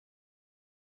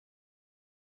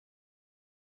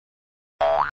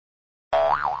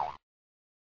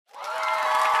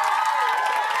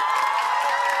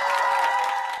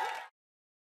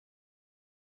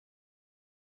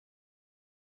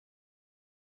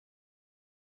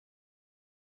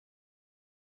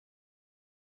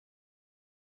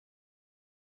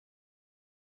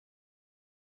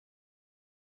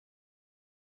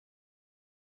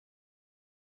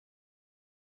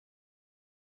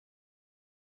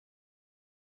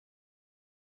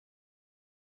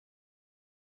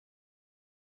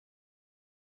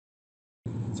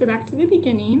So back to the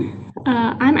beginning.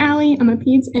 I'm Allie. I'm a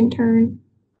peds intern,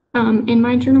 and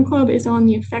my journal club is on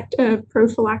the effect of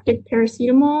prophylactic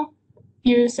paracetamol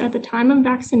use at the time of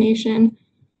vaccination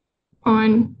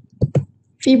on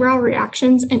febrile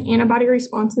reactions and antibody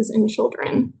responses in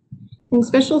children. And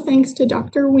special thanks to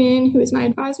Dr. Nguyen, who is my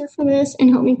advisor for this and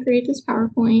helped me create this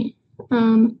PowerPoint.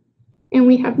 And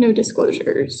we have no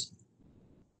disclosures.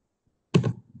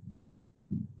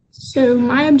 So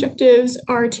my objectives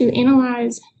are to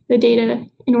analyze the data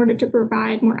in order to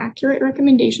provide more accurate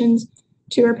recommendations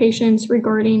to our patients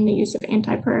regarding the use of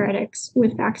antipyretics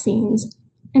with vaccines,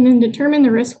 and then determine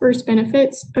the risk versus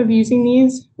benefits of using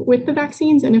these with the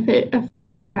vaccines and if it affects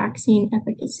vaccine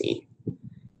efficacy.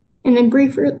 And then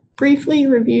briefly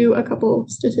review a couple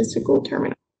statistical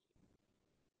terminology.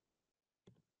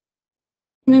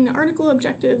 And then the article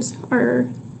objectives are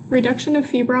reduction of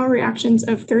febrile reactions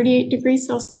of 38 degrees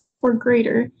Celsius or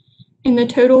greater in the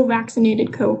total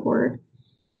vaccinated cohort,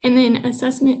 and then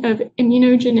assessment of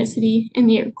immunogenicity in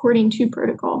the according to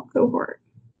protocol cohort.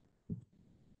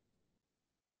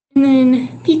 And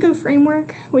then PICO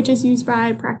framework, which is used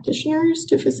by practitioners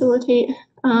to facilitate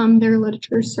their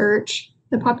literature search.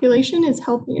 The population is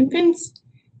healthy infants.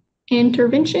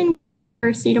 Intervention,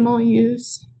 paracetamol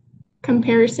use.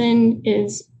 Comparison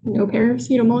is no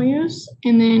paracetamol use.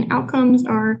 And then outcomes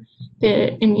are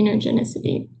the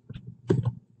immunogenicity.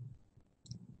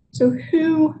 So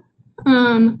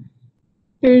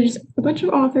there's a bunch of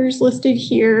authors listed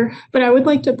here, but I would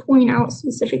like to point out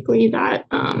specifically that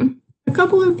a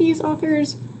couple of these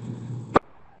authors are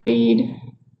made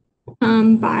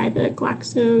by the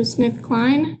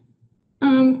GlaxoSmithKline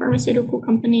pharmaceutical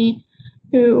company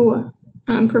who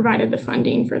provided the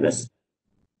funding for this.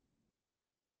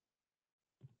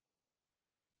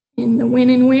 In the when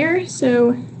and where,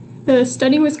 so the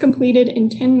study was completed in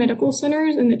 10 medical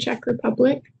centers in the Czech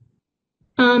Republic.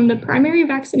 The primary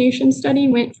vaccination study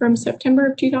went from September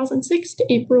of 2006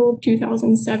 to April of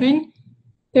 2007.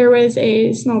 There was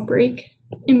a small break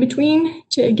in between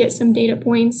to get some data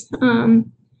points,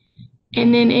 and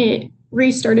then it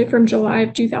restarted from July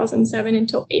of 2007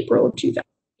 until April of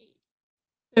 2008.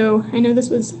 So I know this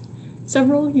was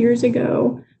several years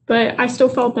ago, but I still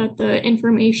felt that the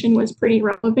information was pretty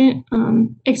relevant,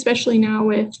 especially now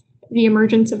with the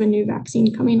emergence of a new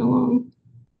vaccine coming along.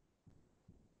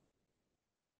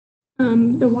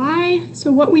 The why,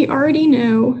 so what we already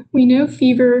know, we know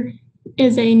fever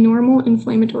is a normal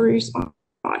inflammatory response in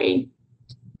the body.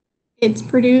 It's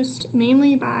produced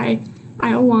mainly by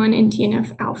IL-1 and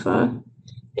TNF-alpha.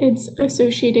 It's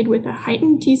associated with a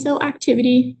heightened T-cell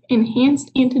activity,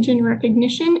 enhanced antigen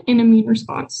recognition, and immune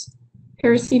response.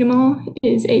 Paracetamol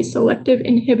is a selective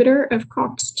inhibitor of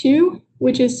COX-2,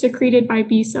 which is secreted by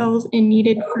B cells and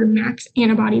needed for max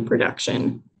antibody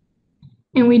production.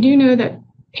 And we do know that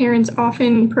parents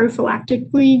often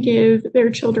prophylactically give their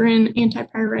children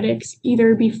antipyretics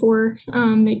either before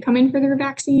they come in for their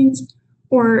vaccines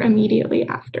or immediately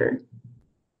after.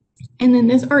 And then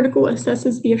this article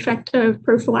assesses the effect of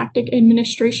prophylactic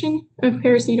administration of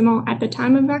paracetamol at the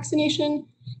time of vaccination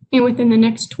and within the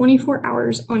next 24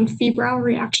 hours on febrile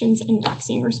reactions and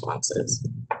vaccine responses.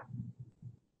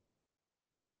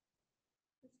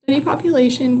 The study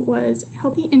population was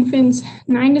healthy infants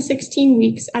 9 to 16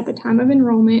 weeks at the time of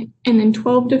enrollment and then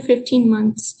 12 to 15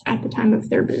 months at the time of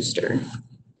their booster.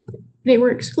 They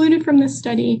were excluded from this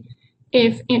study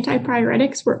if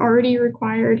antipyretics were already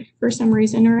required for some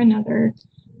reason or another,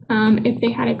 if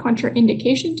they had a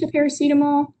contraindication to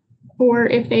paracetamol, or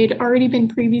if they'd already been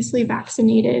previously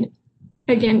vaccinated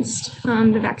against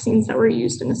the vaccines that were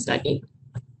used in the study.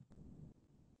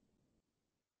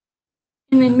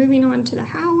 And then moving on to the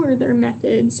how or their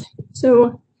methods.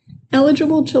 So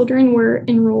eligible children were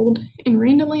enrolled and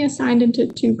randomly assigned into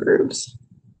two groups.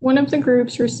 One of the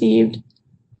groups received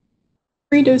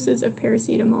 3 doses of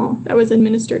paracetamol that was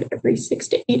administered every 6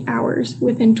 to 8 hours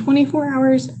within 24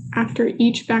 hours after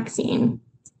each vaccine.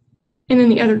 And then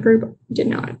the other group did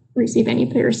not receive any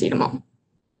paracetamol.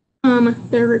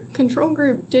 The control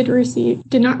group did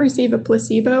not receive a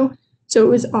placebo, so it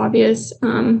was obvious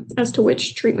as to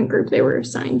which treatment group they were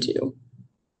assigned to.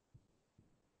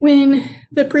 When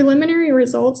the preliminary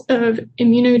results of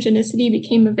immunogenicity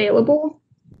became available,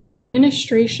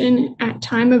 administration at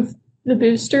time of the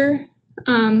booster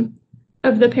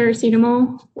of the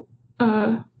paracetamol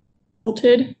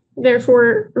halted.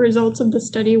 Therefore, results of the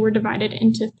study were divided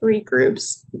into 3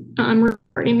 groups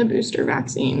regarding the booster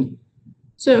vaccine.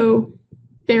 So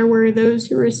there were those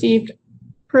who received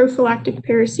prophylactic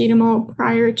paracetamol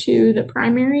prior to the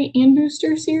primary and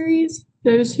booster series,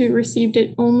 those who received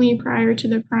it only prior to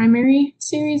the primary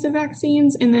series of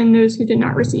vaccines, and then those who did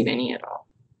not receive any at all.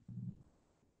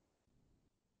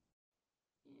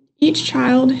 Each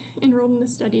child enrolled in the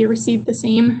study received the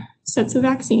same sets of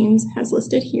vaccines as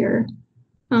listed here.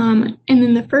 And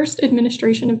then the first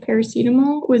administration of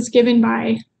paracetamol was given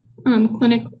by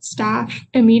clinical staff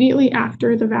immediately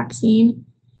after the vaccine.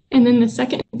 And then the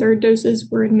second and third doses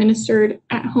were administered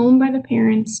at home by the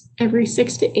parents every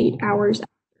 6 to 8 hours.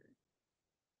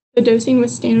 The dosing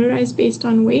was standardized based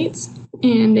on weights,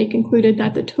 and they concluded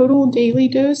that the total daily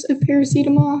dose of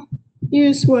paracetamol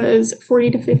use was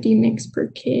 40 to 50 mg per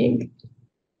kg.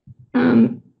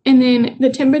 And then the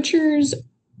temperatures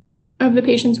of the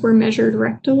patients were measured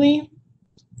rectally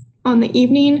on the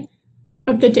evening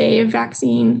of the day of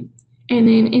vaccine, and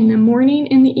then in the morning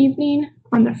and the evening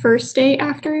on the first day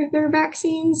after their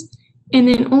vaccines, and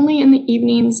then only in the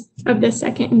evenings of the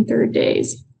second and third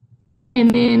days. And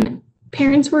then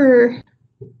parents were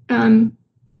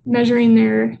measuring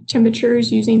their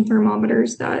temperatures using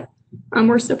thermometers that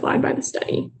were supplied by the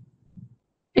study.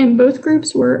 And both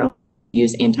groups were allowed to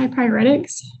use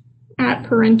antipyretics at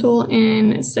parental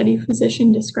and study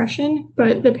physician discretion,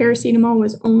 but the paracetamol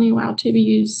was only allowed to be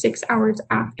used 6 hours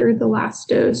after the last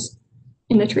dose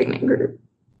in the treatment group.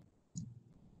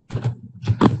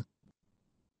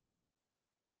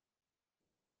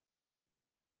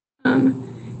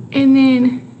 And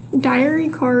then diary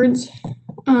cards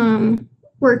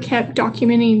were kept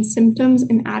documenting symptoms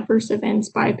and adverse events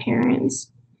by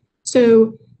parents.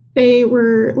 So they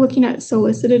were looking at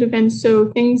solicited events,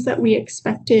 so things that we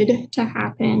expected to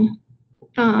happen,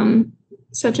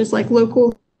 such as like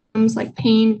local symptoms like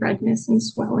pain, redness, and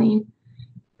swelling,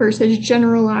 versus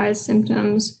generalized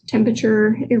symptoms,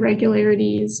 temperature,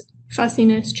 irregularities,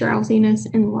 fussiness, drowsiness,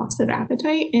 and loss of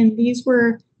appetite. And these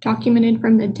were documented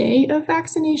from the day of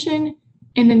vaccination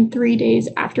and then 3 days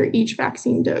after each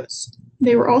vaccine dose.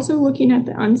 They were also looking at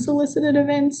the unsolicited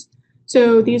events.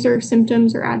 So these are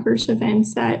symptoms or adverse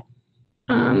events that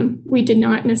we did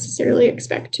not necessarily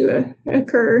expect to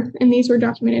occur, and these were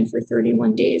documented for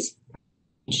 31 days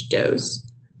each dose.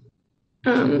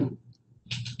 And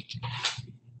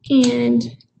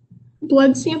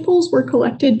blood samples were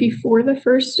collected before the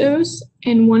first dose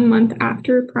and 1 month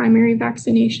after primary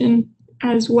vaccination,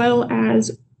 as well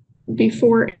as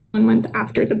before and 1 month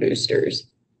after the boosters.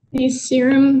 These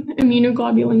serum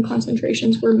immunoglobulin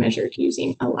concentrations were measured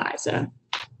using ELISA.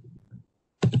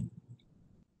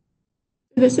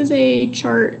 This is a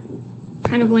chart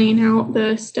kind of laying out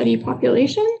the study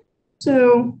population.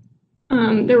 So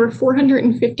there were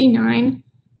 459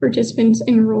 participants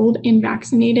enrolled and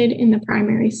vaccinated in the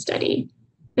primary study.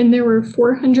 Then there were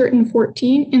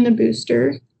 414 in the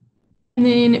booster. And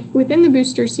then within the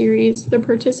booster series, the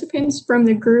participants from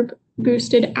the group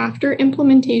boosted after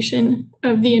implementation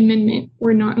of the amendment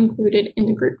were not included in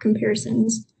the group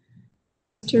comparisons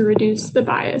to reduce the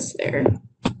bias there.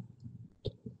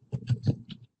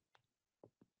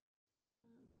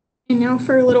 And now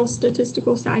for a little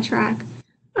statistical sidetrack.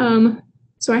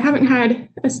 So I haven't had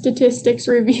a statistics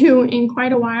review in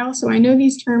quite a while, so I know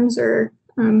these terms are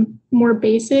more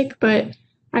basic, but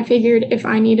I figured if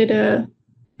I needed a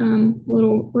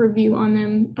little review on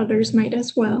them, others might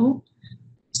as well.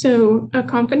 So a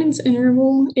confidence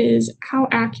interval is how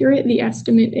accurate the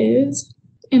estimate is,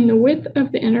 and the width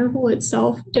of the interval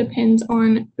itself depends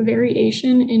on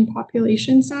variation in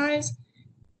population size,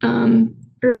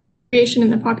 variation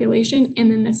in the population, and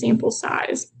then the sample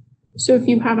size. So if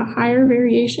you have a higher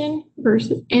variation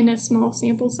versus in a small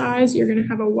sample size, you're going to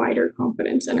have a wider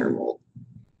confidence interval.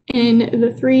 And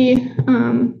the three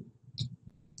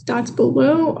dots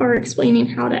below are explaining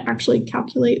how to actually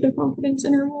calculate the confidence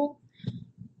interval.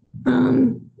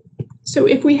 So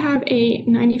if we have a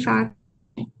 95%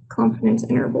 confidence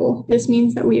interval, this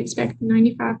means that we expect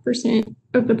 95%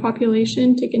 of the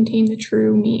population to contain the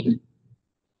true mean.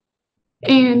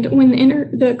 And when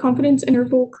the confidence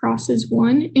interval crosses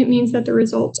 1, it means that the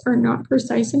results are not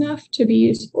precise enough to be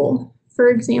useful. For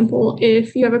example,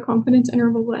 if you have a confidence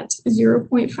interval that's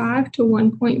 0.5 to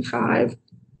 1.5,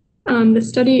 the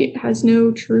study has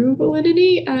no true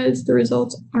validity as the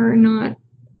results are not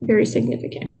very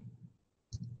significant.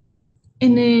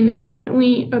 And then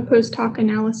finally, a post-hoc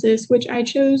analysis, which I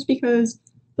chose because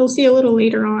you'll see a little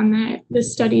later on that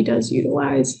this study does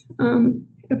utilize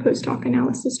a post-hoc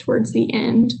analysis towards the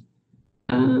end.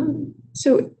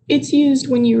 So it's used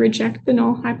when you reject the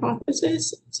null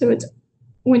hypothesis. So it's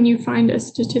when you find a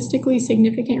statistically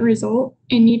significant result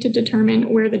and need to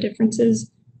determine where the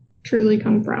differences truly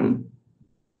come from.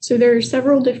 So there are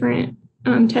several different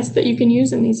tests that you can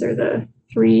use, and these are the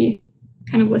 3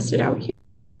 kind of listed out here.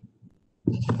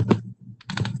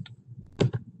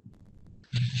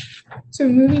 So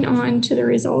moving on to the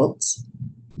results.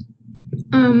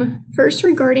 First,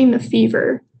 regarding the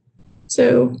fever.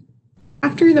 So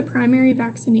After the primary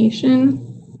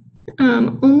vaccination,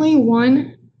 only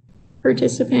one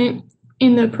participant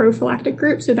in the prophylactic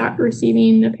group, so that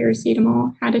receiving the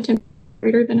paracetamol, had a temperature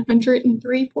greater than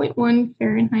 103.1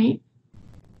 Fahrenheit,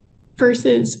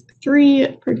 versus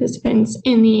 3 participants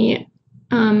in the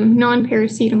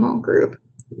non-paracetamol group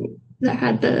that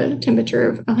had the temperature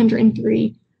of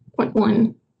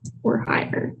 103.1 or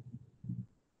higher.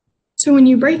 So when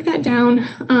you break that down,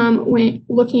 when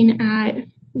looking at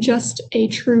just a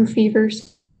true fever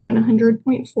at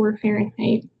 100.4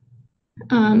 Fahrenheit,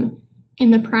 in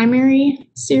the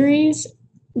primary series,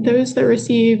 those that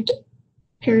received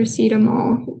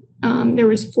paracetamol, there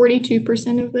was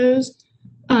 42% of those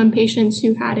patients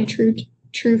who had a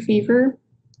true fever,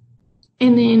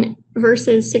 and then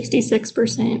versus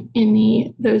 66%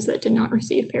 in those that did not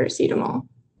receive paracetamol.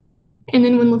 And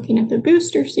then when looking at the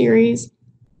booster series,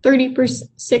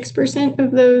 36%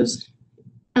 of those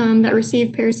that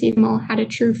received paracetamol had a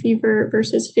true fever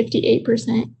versus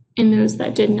 58% in those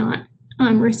that did not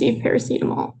receive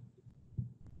paracetamol.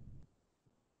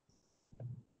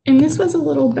 And this was a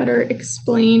little better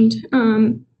explained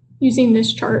using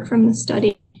this chart from the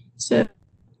study. So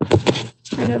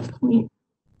try to point.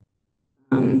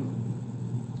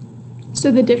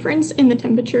 So the difference in the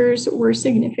temperatures were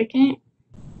significant,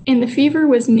 and the fever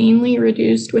was mainly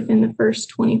reduced within the first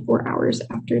 24 hours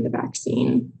after the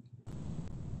vaccine.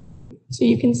 So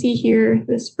you can see here,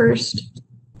 this first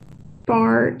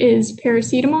bar is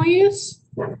paracetamol use,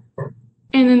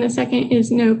 and then the second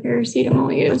is no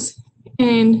paracetamol use.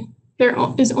 And there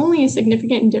is only a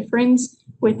significant difference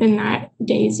within that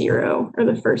day 0, or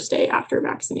the first day after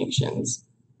vaccinations.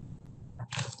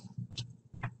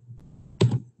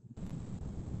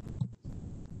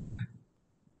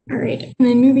 All right, and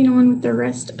then moving on with the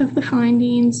rest of the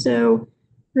findings. So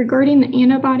regarding the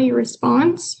antibody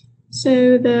response,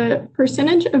 so the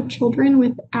percentage of children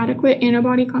with adequate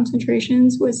antibody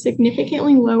concentrations was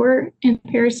significantly lower in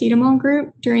the paracetamol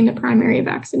group during the primary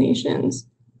vaccinations.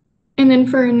 And then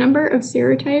for a number of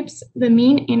serotypes, the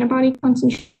mean antibody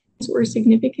concentrations were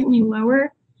significantly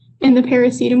lower in the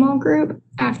paracetamol group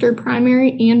after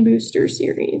primary and booster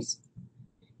series.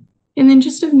 And then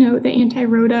just of note, the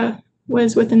anti-rota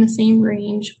was within the same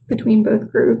range between both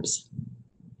groups.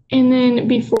 And then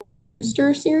before the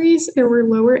booster series, there were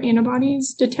lower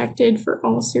antibodies detected for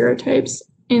all serotypes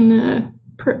in the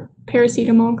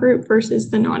paracetamol group versus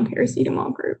the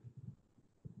non-paracetamol group.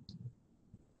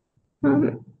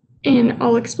 And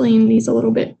I'll explain these a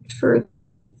little bit for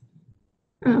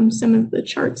some of the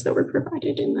charts that were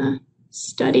provided in the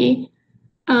study.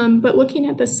 But looking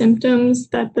at the symptoms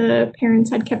that the parents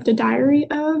had kept a diary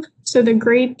of, so the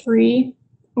grade 3,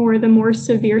 or the more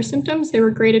severe symptoms, they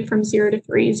were graded from 0 to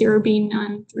 3, 0 being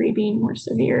none, 3 being more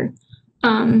severe.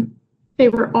 They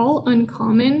were all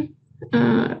uncommon,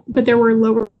 but there were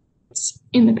lower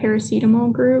in the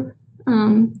paracetamol group,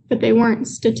 but they weren't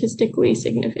statistically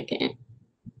significant.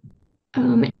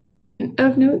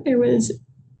 Of note, there was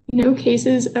no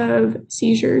cases of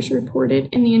seizures reported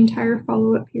in the entire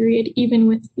follow-up period, even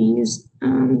with these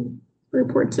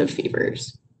reports of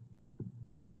fevers.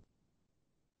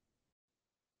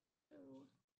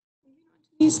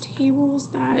 These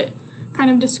tables that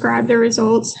kind of describe the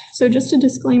results. So just a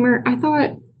disclaimer, I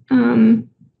thought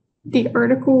the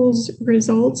article's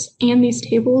results and these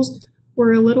tables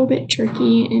were a little bit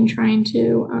tricky in trying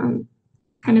to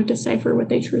kind of decipher what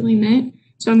they truly meant.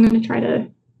 So I'm going to try to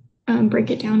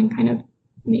break it down and kind of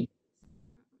make it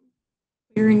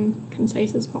clear and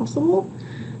concise as possible.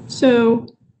 So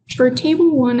for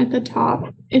table 1 at the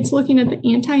top, it's looking at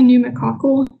the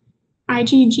anti-pneumococcal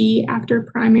IgG after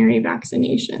primary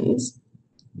vaccinations.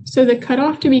 So the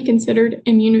cutoff to be considered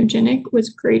immunogenic was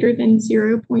greater than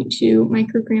 0.2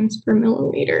 micrograms per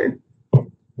milliliter,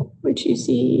 which you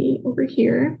see over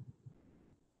here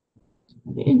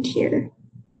and here.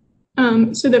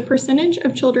 So the percentage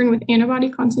of children with antibody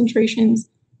concentrations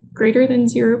greater than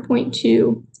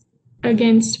 0.2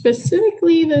 against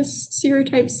specifically the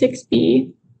serotype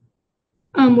 6B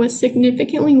was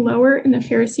significantly lower in the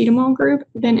paracetamol group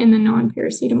than in the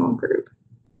non-paracetamol group.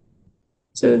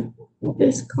 So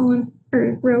this column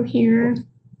or row here.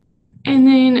 And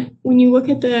then when you look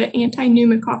at the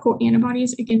anti-pneumococcal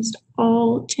antibodies against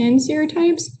all 10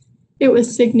 serotypes, it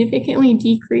was significantly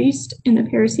decreased in the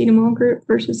paracetamol group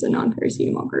versus the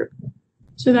non-paracetamol group.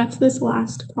 So that's this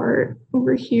last part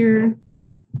over here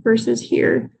versus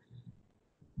here.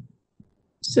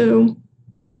 So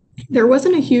there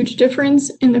wasn't a huge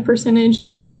difference in the percentage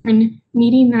in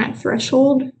meeting that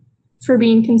threshold for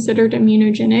being considered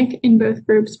immunogenic in both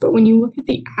groups. But when you look at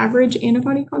the average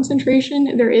antibody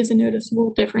concentration, there is a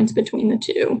noticeable difference between the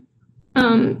two.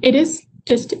 It is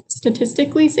just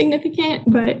statistically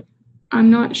significant, but I'm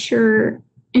not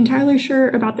entirely sure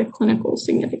about the clinical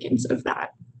significance of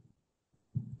that.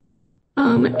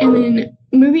 And then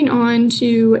moving on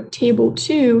to table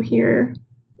 2 here,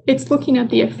 it's looking at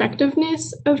the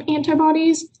effectiveness of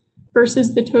antibodies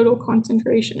versus the total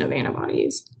concentration of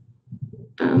antibodies.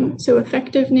 So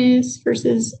effectiveness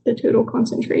versus the total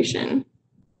concentration.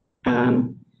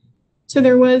 So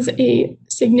there was a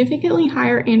significantly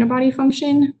higher antibody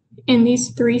function in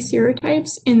these 3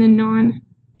 serotypes in the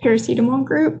non-paracetamol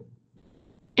group,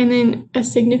 and then a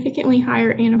significantly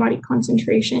higher antibody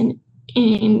concentration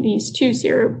in these 2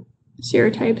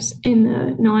 serotypes in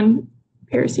the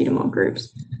non-paracetamol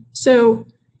groups. So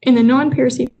in the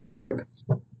non-paracetamol group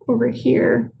over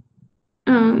here,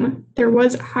 there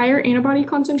was higher antibody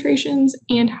concentrations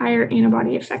and higher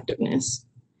antibody effectiveness.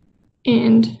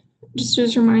 And just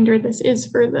as a reminder, this is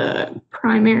for the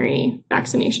primary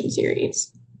vaccination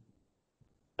series.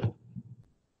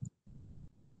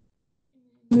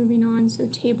 Moving on, so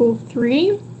table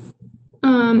 3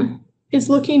 is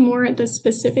looking more at the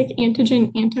specific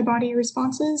antigen antibody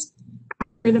responses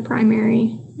for the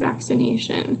primary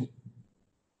vaccination.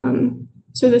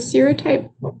 So the serotype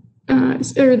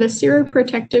or the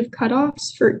seroprotective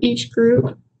cutoffs for each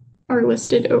group are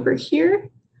listed over here.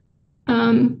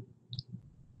 So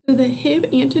the Hib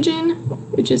antigen,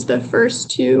 which is the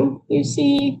first 2 you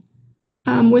see,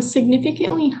 was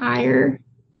significantly higher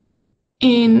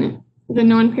in the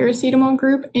non-paracetamol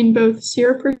group in both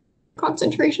seroprotective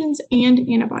concentrations and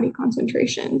antibody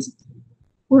concentrations.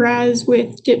 Whereas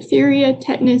with diphtheria,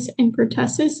 tetanus, and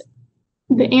pertussis,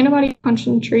 the antibody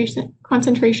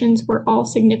concentrations were all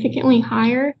significantly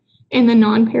higher in the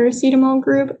non-paracetamol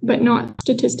group, but not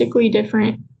statistically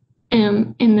different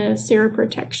in the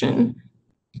seroprotection.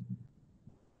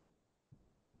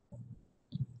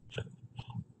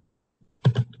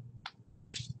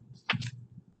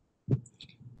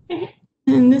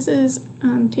 And this is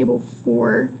table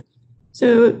 4.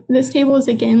 So this table is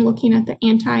again looking at the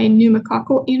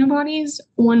anti-pneumococcal antibodies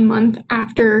 1 month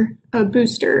after a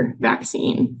booster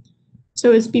vaccine.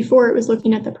 So as before it was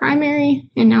looking at the primary,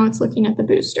 and now it's looking at the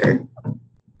booster.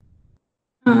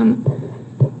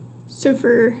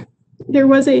 There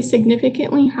was a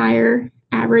significantly higher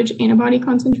average antibody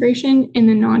concentration in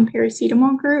the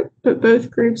non-paracetamol group, but both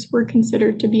groups were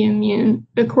considered to be immune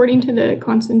according to the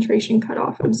concentration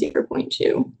cutoff of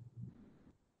 0.2.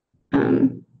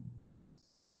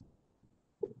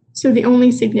 So the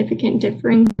only significant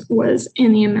difference was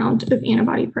in the amount of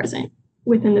antibody present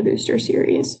within the booster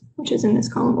series, which is in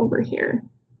this column over here.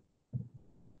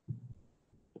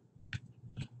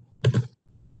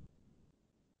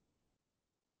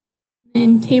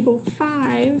 And table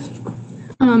 5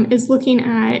 is looking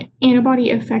at antibody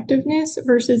effectiveness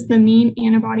versus the mean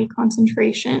antibody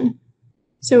concentration.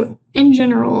 So in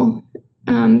general,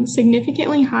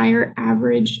 significantly higher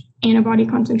average antibody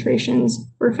concentrations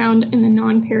were found in the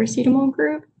non-paracetamol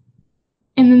group,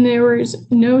 and then there was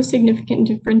no significant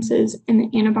differences in the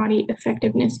antibody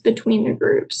effectiveness between the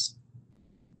groups.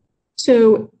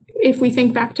 So if we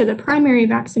think back to the primary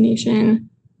vaccination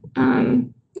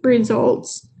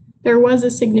results, there was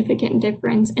a significant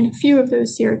difference in a few of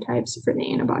those serotypes for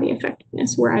the antibody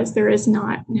effectiveness, whereas there is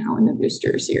not now in the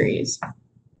booster series.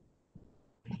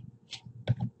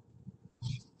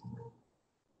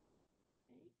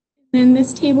 Then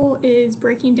this table is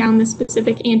breaking down the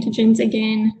specific antigens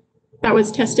again that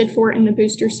was tested for in the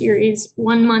booster series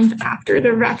 1 month after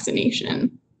their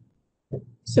vaccination.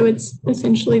 So it's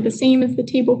essentially the same as the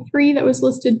table 3 that was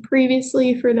listed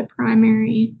previously for the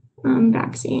primary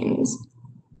vaccines.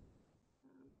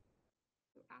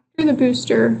 After the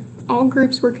booster, all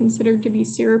groups were considered to be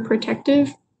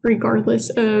seroprotective regardless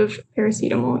of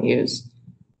paracetamol use.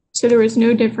 So there was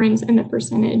no difference in the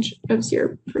percentage of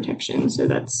seroprotection. So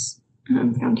that's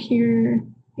found here,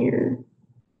 here,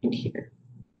 and here.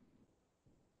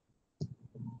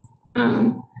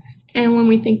 And when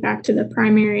we think back to the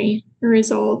primary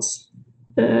results,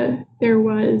 there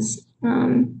was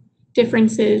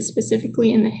differences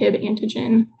specifically in the Hib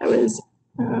antigen that was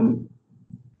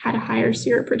had a higher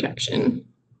seroprotection.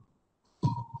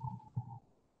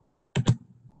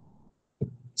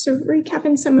 So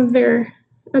recapping some of their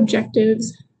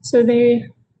objectives. So the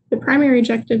primary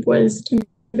objective was to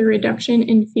the reduction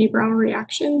in febrile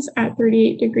reactions at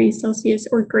 38 degrees Celsius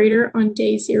or greater on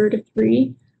day 0 to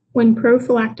 3 when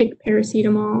prophylactic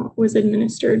paracetamol was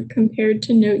administered compared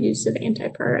to no use of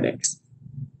antipyretics.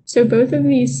 So both of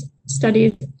these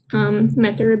studies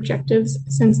met their objectives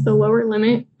since the lower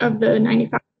limit of the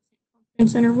 95%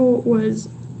 confidence interval was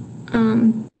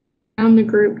found the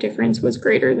group difference was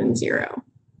greater than 0.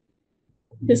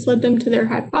 this led them to their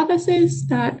hypothesis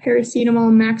that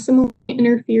paracetamol maximally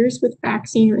interferes with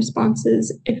vaccine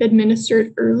responses if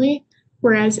administered early,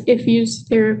 whereas if used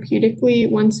therapeutically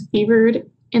once fevered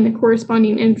and the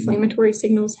corresponding inflammatory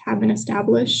signals have been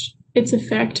established, its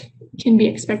effect can be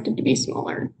expected to be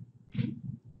smaller.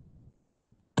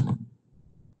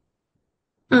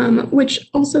 Which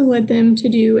also led them to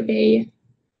do a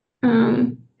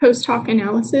post-hoc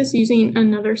analysis using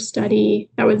another study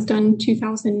that was done in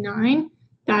 2009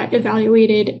 that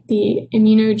evaluated the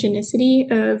immunogenicity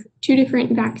of two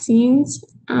different vaccines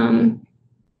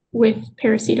with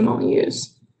paracetamol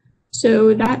use.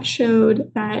 So that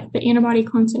showed that the antibody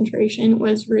concentration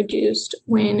was reduced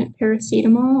when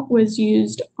paracetamol was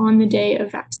used on the day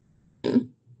of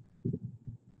vaccination.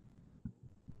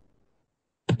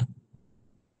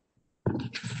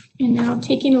 And now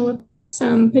taking a look at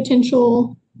some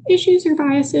potential issues or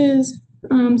biases.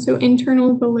 So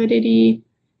internal validity,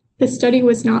 the study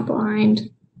was not blind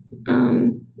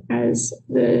as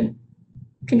the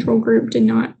control group did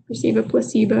not receive a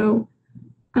placebo.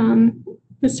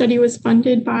 The study was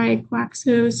funded by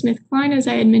GlaxoSmithKline, as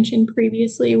I had mentioned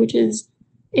previously, which is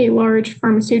a large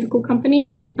pharmaceutical company.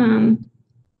 And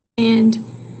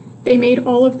they made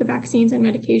all of the vaccines and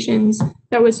medications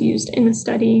that was used in the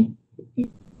study.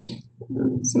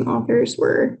 Some authors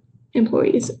were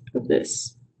employees of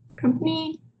this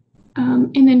company.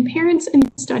 And then parents in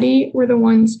the study were the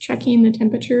ones checking the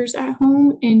temperatures at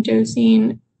home and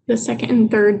dosing the second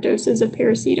and third doses of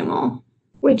paracetamol,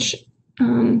 which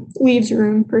leaves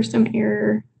room for some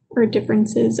error or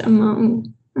differences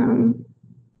among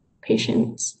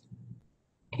patients.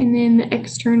 And then the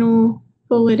external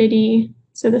validity.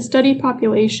 So the study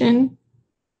population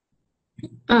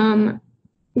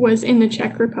was in the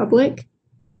Czech Republic,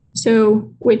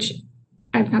 so which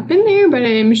I've not been there, but I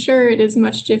am sure it is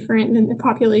much different than the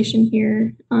population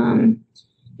here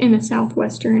in the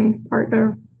southwestern part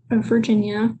of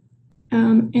Virginia.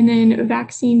 And then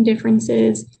vaccine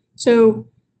differences. So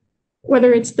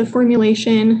whether it's the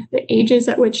formulation, the ages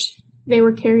at which they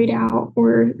were carried out,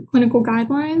 or clinical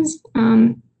guidelines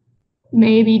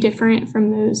may be different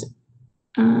from those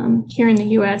here in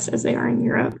the US as they are in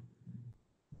Europe.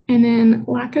 And then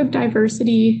lack of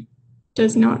diversity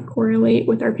does not correlate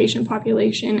with our patient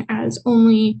population, as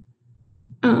only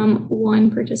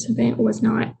one participant was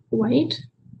not white.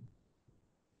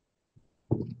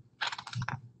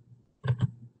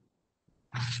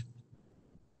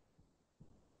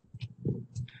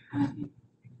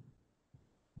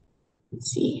 Let's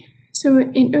see. So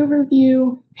in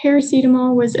overview,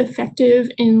 paracetamol was effective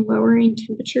in lowering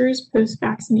temperatures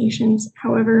post-vaccinations.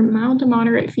 However, mild to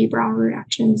moderate febrile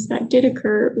reactions that did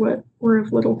occur were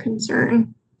of little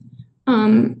concern.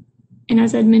 And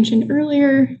as I'd mentioned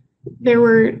earlier, there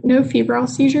were no febrile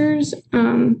seizures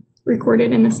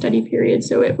recorded in the study period,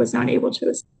 so it was not able to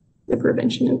assist the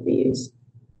prevention of these.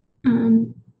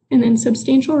 And then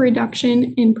substantial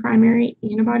reduction in primary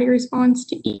antibody response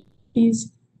to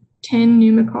these 10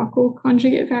 pneumococcal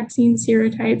conjugate vaccine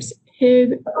serotypes,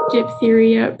 Hib,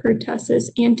 diphtheria,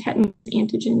 pertussis, and tetanus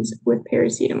antigens with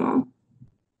paracetamol.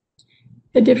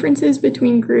 The differences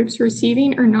between groups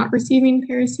receiving or not receiving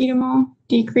paracetamol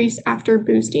decreased after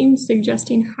boosting,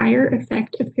 suggesting higher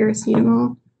effect of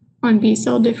paracetamol on B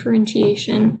cell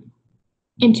differentiation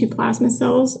into plasma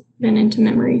cells than into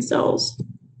memory cells.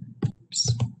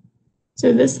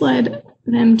 So this led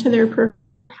them to their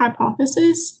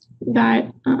hypothesis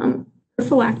that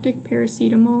prophylactic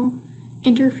paracetamol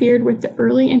interfered with the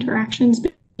early interactions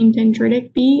between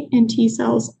dendritic B and T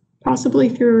cells, possibly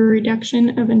through a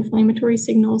reduction of inflammatory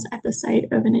signals at the site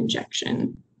of an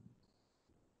injection.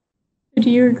 Do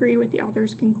you agree with the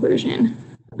author's conclusion?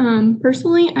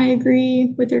 Personally, I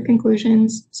agree with their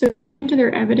conclusions. So to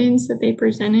their evidence that they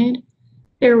presented,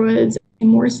 there was a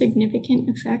more significant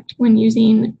effect when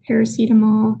using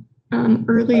paracetamol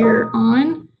earlier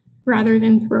on, rather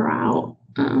than throughout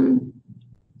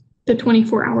the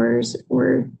 24 hours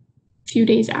or few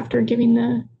days after getting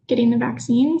the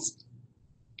vaccines.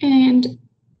 And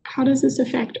how does this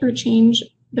affect or change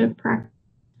the practice?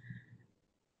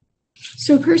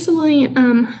 So personally,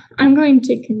 I'm going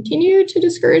to continue to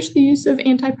discourage the use of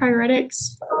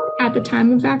antipyretics at the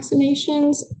time of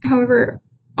vaccinations. However,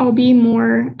 I'll be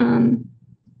more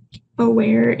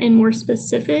aware and more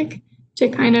specific to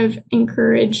kind of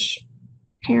encourage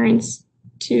parents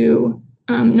to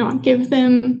not give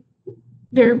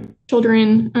their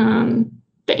children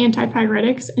the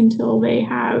antipyretics until they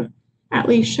have at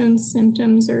least shown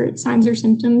symptoms or signs or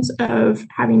symptoms of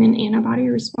having an antibody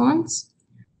response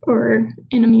or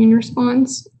an immune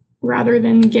response, rather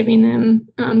than giving them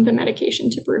the medication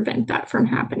to prevent that from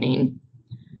happening.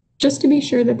 just to be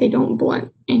sure that they don't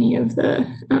blunt any of the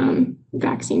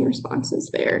vaccine responses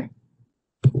there.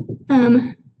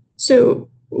 So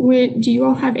do you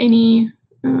all have any,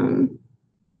 do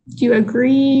you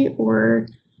agree or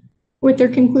with their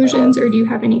conclusions, or do you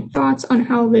have any thoughts on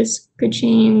how this could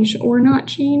change or not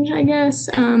change, I guess,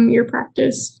 your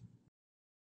practice?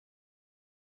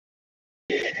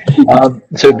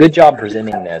 So good job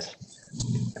presenting this.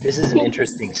 This is an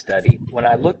interesting study. When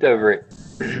I looked over it,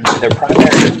 their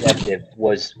primary objective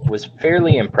was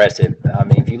fairly impressive. I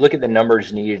mean, if you look at the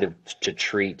numbers needed to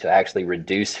treat to actually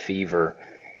reduce fever,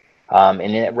 and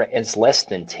it's less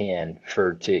than 10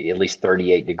 to at least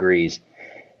 38 degrees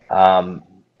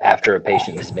after a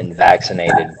patient has been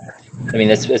vaccinated. I mean,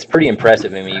 it's pretty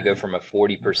impressive. I mean, you go from a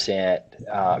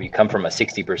 40%, you come from a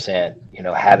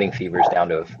 60%, having fevers down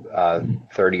to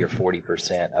 30 or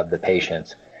 40% of the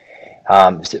patients.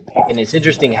 And it's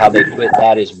interesting how they put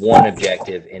that as one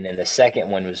objective, and then the second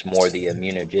one was more the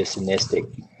immunogenicity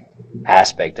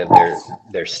aspect of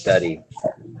their study.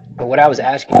 But what I was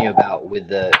asking you about with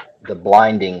the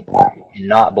blinding and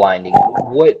not blinding,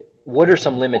 what are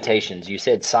some limitations? You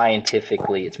said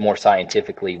scientifically, it's more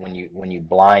scientifically when you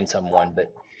blind someone,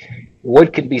 but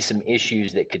what could be some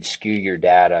issues that could skew your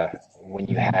data when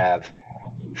you have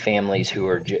families who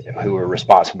are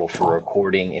responsible for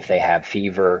recording if they have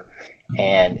fever,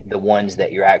 and the ones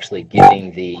that you're actually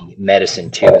giving the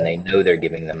medicine to and they know they're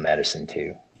giving them medicine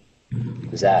to?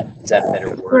 Is that a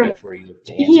better word for you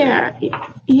to answer?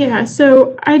 Yeah.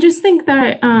 So I just think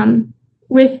that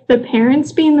with the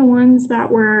parents being the ones that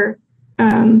were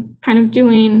kind of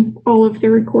doing all of the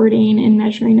recording and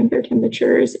measuring of their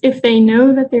temperatures, if they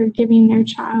know that they're giving their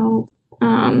child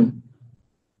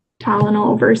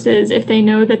Tylenol versus if they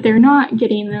know that they're not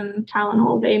getting them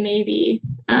Tylenol, they may be,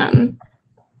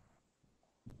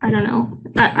 I don't know.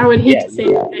 I would hate to say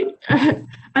that.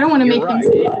 I don't want to make them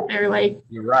say that they're like.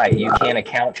 You're right. You can't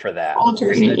account for that.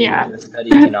 The study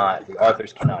cannot. The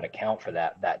authors cannot account for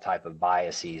that type of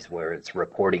biases where it's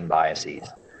reporting biases.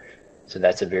 So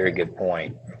that's a very good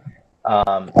point.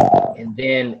 And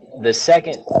then the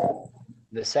second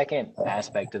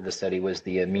aspect of the study was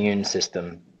the immune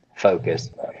system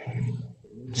focus.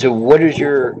 So what is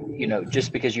your,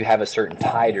 just because you have a certain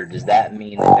titer, does that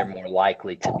mean that they're more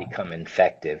likely to become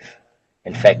infected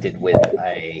with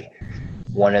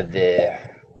one of the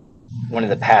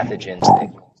pathogens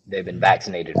that they've been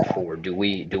vaccinated for? Do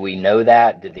we know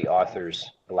that? Did the authors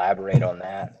elaborate on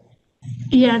that?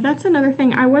 Yeah, that's another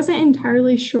thing. I wasn't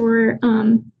entirely sure,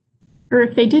 or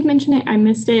if they did mention it, I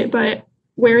missed it, but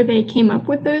where they came up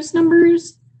with those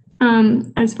numbers,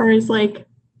 as far as like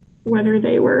whether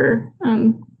they were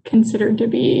considered to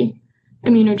be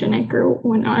immunogenic or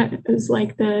whatnot, is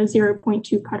like the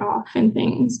 0.2 cutoff and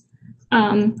things.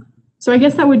 So I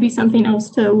guess that would be something else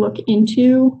to look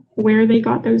into, where they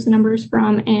got those numbers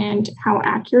from and how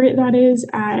accurate that is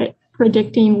at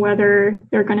predicting whether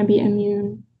they're going to be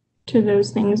immune to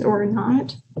those things or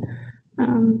not.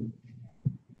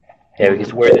 Yeah,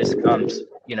 because where this comes,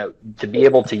 to be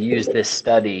able to use this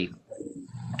study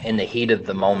in the heat of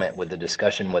the moment with the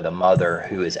discussion with a mother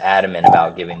who is adamant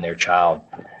about giving their child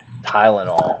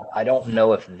Tylenol, I don't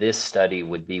know if this study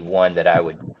would be one that I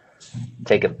would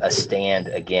take a stand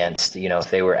against. If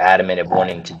they were adamant of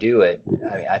wanting to do it,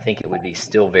 I think it would be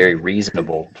still very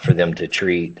reasonable for them to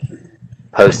treat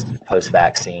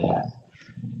post-vaccine.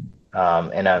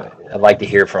 And I'd like to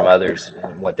hear from others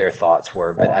what their thoughts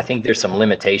were. But I think there's some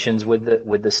limitations with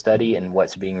the study and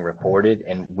what's being reported,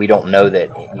 and we don't know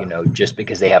that just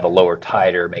because they have a lower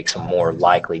titer makes them more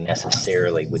likely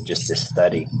necessarily with just this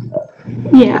study.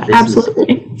 Yeah,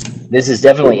 absolutely. This is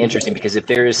definitely interesting, because if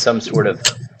there is some sort of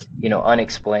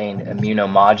unexplained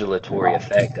immunomodulatory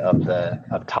effect of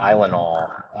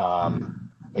Tylenol,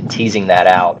 and teasing that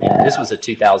out, and this was a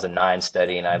 2009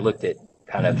 study, and I looked at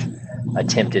kind of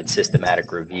attempted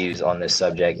systematic reviews on this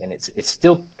subject, and it's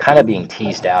still kind of being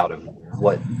teased out of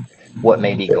what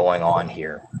may be going on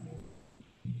here.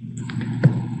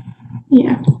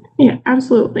 Yeah,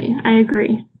 absolutely. I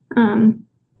agree.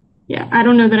 I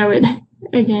don't know that I would,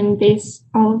 again, base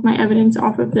all of my evidence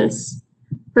off of this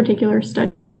particular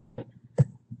study.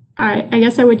 I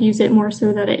guess I would use it more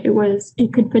so that it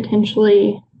could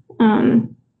potentially,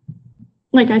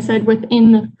 like I said,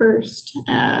 within the first,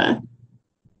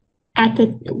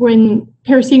 when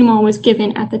paracetamol was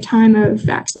given at the time of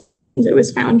vaccines, it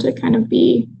was found to kind of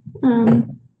be,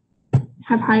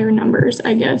 have higher numbers,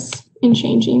 I guess, in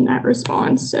changing that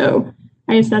response. So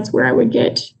I guess that's where I would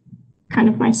get kind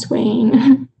of my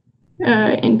swaying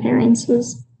in parents,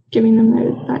 was giving them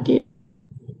that data.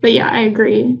 But yeah, I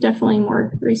agree. Definitely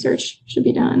more research should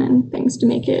be done and things to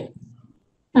make it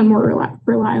more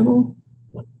reliable.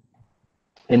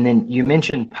 And then you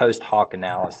mentioned post-hoc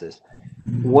analysis.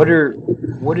 What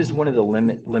is one of the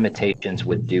limitations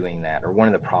with doing that, or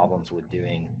one of the problems with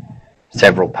doing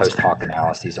several post-hoc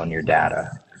analyses on your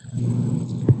data?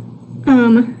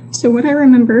 So what I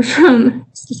remember from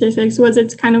statistics was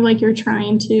it's kind of like you're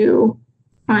trying to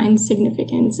find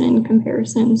significance in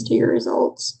comparisons to your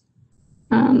results.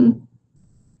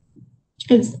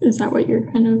 Is that what you're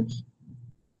kind of?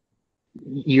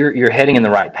 You're heading in the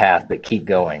right path, but keep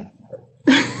going.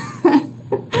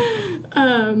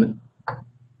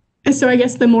 So I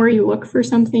guess the more you look for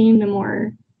something, the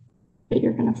more that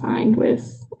you're going to find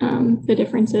with the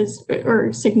differences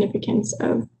or significance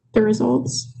of the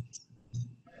results.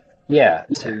 Yeah,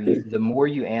 so the more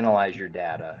you analyze your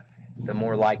data, the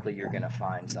more likely you're going to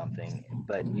find something,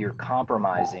 but you're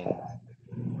compromising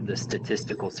the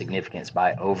statistical significance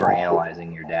by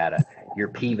overanalyzing your data. Your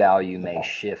p-value may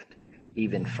shift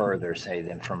even further, say,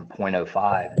 than from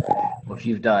 0.05. Well, if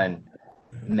you've done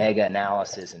mega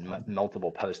analysis and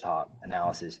multiple post-hoc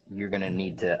analysis, you're going to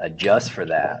need to adjust for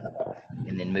that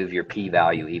and then move your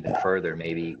p-value even further.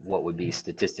 Maybe what would be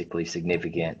statistically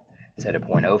significant instead of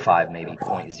 0.05, maybe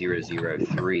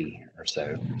 0.003 or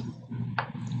so.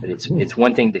 But it's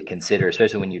one thing to consider,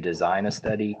 especially when you design a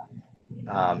study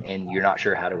and you're not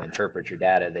sure how to interpret your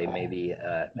data. They may be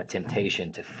a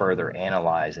temptation to further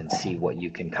analyze and see what you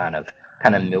can kind of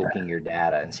milking your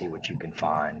data and see what you can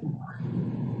find.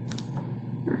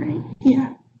 Right.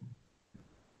 Yeah.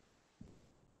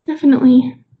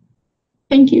 Definitely.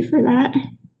 Thank you for that.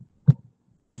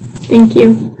 Thank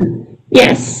you.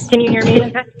 Yes. Can you hear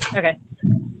me? Okay.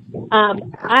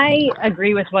 I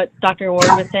agree with what Dr. Ward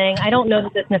was saying. I don't know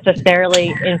that this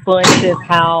necessarily influences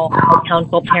how I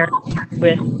counsel parents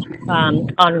with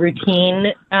on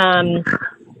routine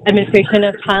administration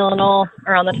of Tylenol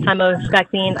around the time of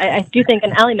vaccine. I do think,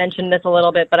 and Ali mentioned this a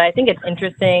little bit, but I think it's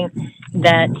interesting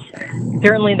that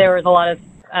certainly there was a lot of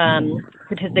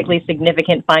statistically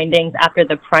significant findings after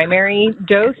the primary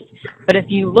dose. But if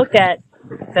you look at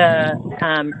the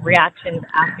reactions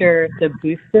after the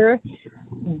booster,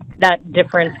 that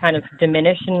difference kind of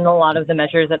diminished in a lot of the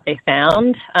measures that they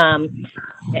found.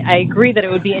 I agree that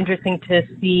it would be interesting to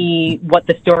see what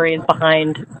the story is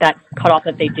behind that cutoff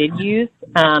that they did use,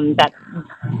 that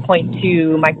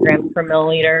 0.2 micrograms per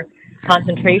milliliter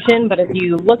concentration. But if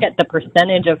you look at the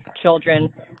percentage of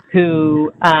children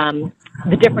who,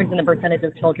 the difference in the percentage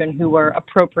of children who were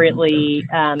appropriately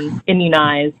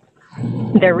immunized,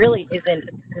 there really isn't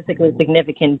a statistically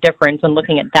significant difference when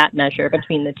looking at that measure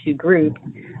between the two groups,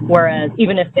 whereas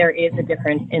even if there is a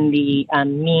difference in the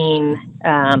mean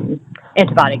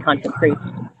antibody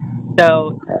concentration.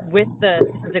 So with the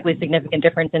statistically significant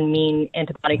difference in mean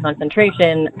antibody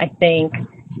concentration, I think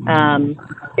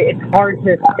it's hard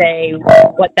to say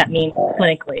what that means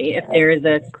clinically, if there is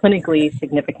a clinically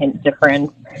significant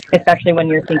difference, especially when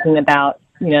you're thinking about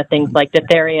things like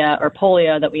diphtheria or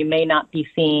polio that we may not be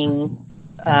seeing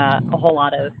a whole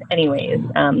lot of anyways,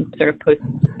 sort of post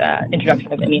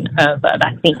introduction of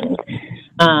vaccines.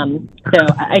 So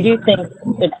I do think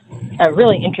it's a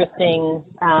really interesting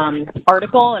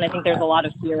article, and I think there's a lot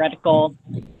of theoretical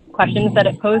questions that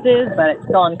it poses, but it's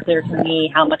still unclear to me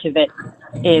how much of it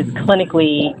is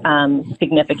clinically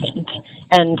significant.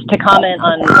 And to comment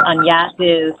on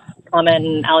Yas's comment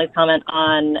and Ali's comment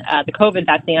on the COVID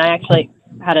vaccine, I actually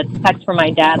had a text from my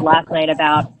dad last night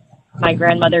about my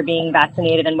grandmother being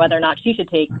vaccinated and whether or not she should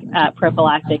take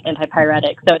prophylactic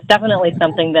antipyretics. So it's definitely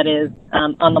something that is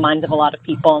on the minds of a lot of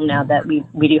people now that we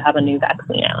do have a new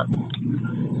vaccine out.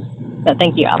 So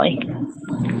thank you, Ali.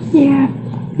 Yeah,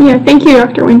 thank you,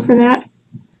 Dr. Nguyen, for that.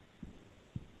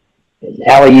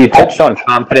 Ali, you touched on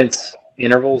confidence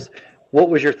intervals. What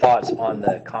was your thoughts on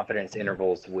the confidence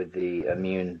intervals with the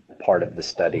immune part of the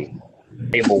study?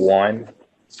 Table 1.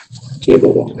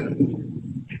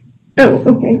 Oh,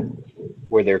 okay.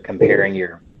 Where they're comparing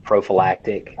your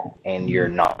prophylactic and your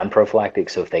non-prophylactic,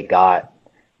 so if they got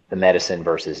the medicine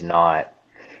versus not,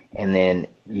 and then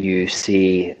you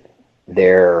see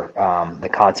their the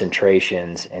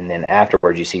concentrations, and then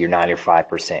afterwards you see your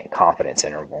 95% confidence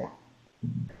interval.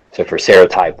 So for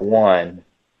serotype 1,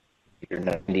 you're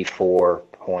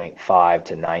 94.5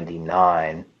 to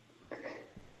 99,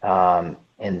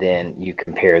 and then you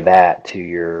compare that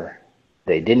to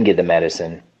they didn't get the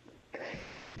medicine.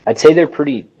 I'd say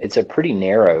it's a pretty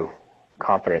narrow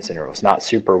confidence interval. It's not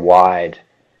super wide.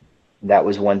 That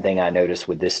was one thing I noticed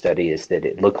with this study, is that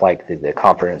it looked like the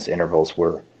confidence intervals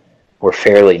were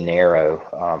fairly narrow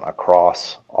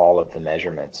across all of the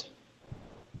measurements.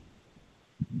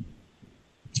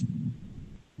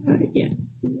 Yeah.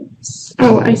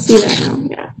 Oh, I see that now.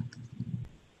 Yeah.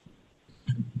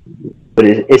 but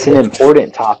it's an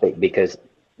important topic because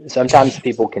sometimes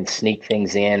people can sneak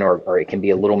things in, or it can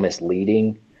be a little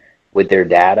misleading with their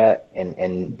data,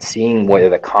 and seeing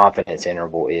where the confidence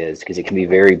interval is, because it can be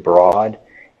very broad.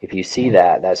 If you see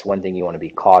that, that's one thing you want to be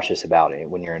cautious about it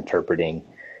when you're interpreting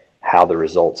how the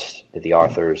results that the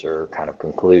authors are kind of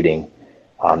concluding.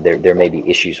 There may be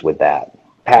issues with that.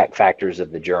 Impact factors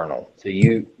of the journal. So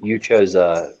you chose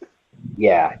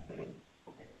yeah.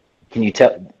 Can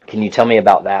you tell me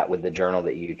about that with the journal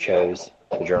that you chose,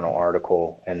 the journal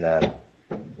article, and the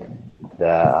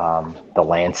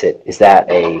Lancet? Is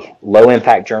that a low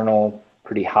impact journal,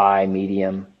 pretty high,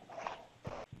 medium?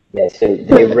 Yeah, so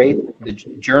they rate, the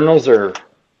journals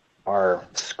are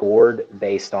scored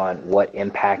based on what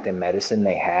impact in medicine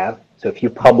they have. So if you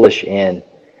publish in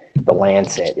the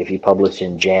Lancet, if you publish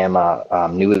in JAMA,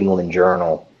 New England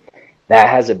Journal, that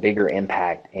has a bigger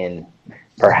impact in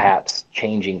perhaps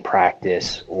changing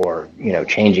practice, or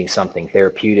changing something,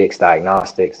 therapeutics,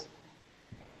 diagnostics.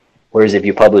 Whereas if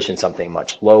you publish in something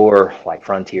much lower, like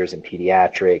Frontiers in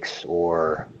Pediatrics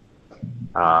or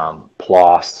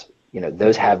PLOS,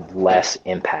 those have less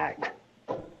impact.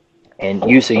 And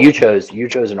you chose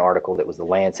an article that was the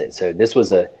Lancet. So this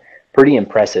was a pretty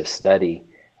impressive study.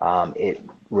 It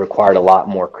required a lot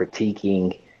more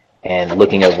critiquing and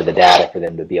looking over the data for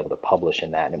them to be able to publish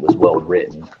in that, and it was well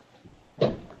written.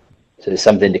 So it's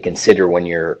something to consider when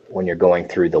you're going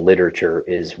through the literature,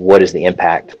 is what is the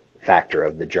impact factor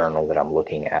of the journal that I'm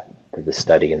looking at for the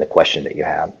study and the question that you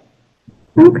have.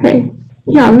 Okay.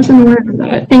 Yeah, I wasn't aware of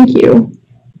that. Thank you.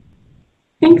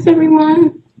 Thanks,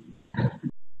 everyone.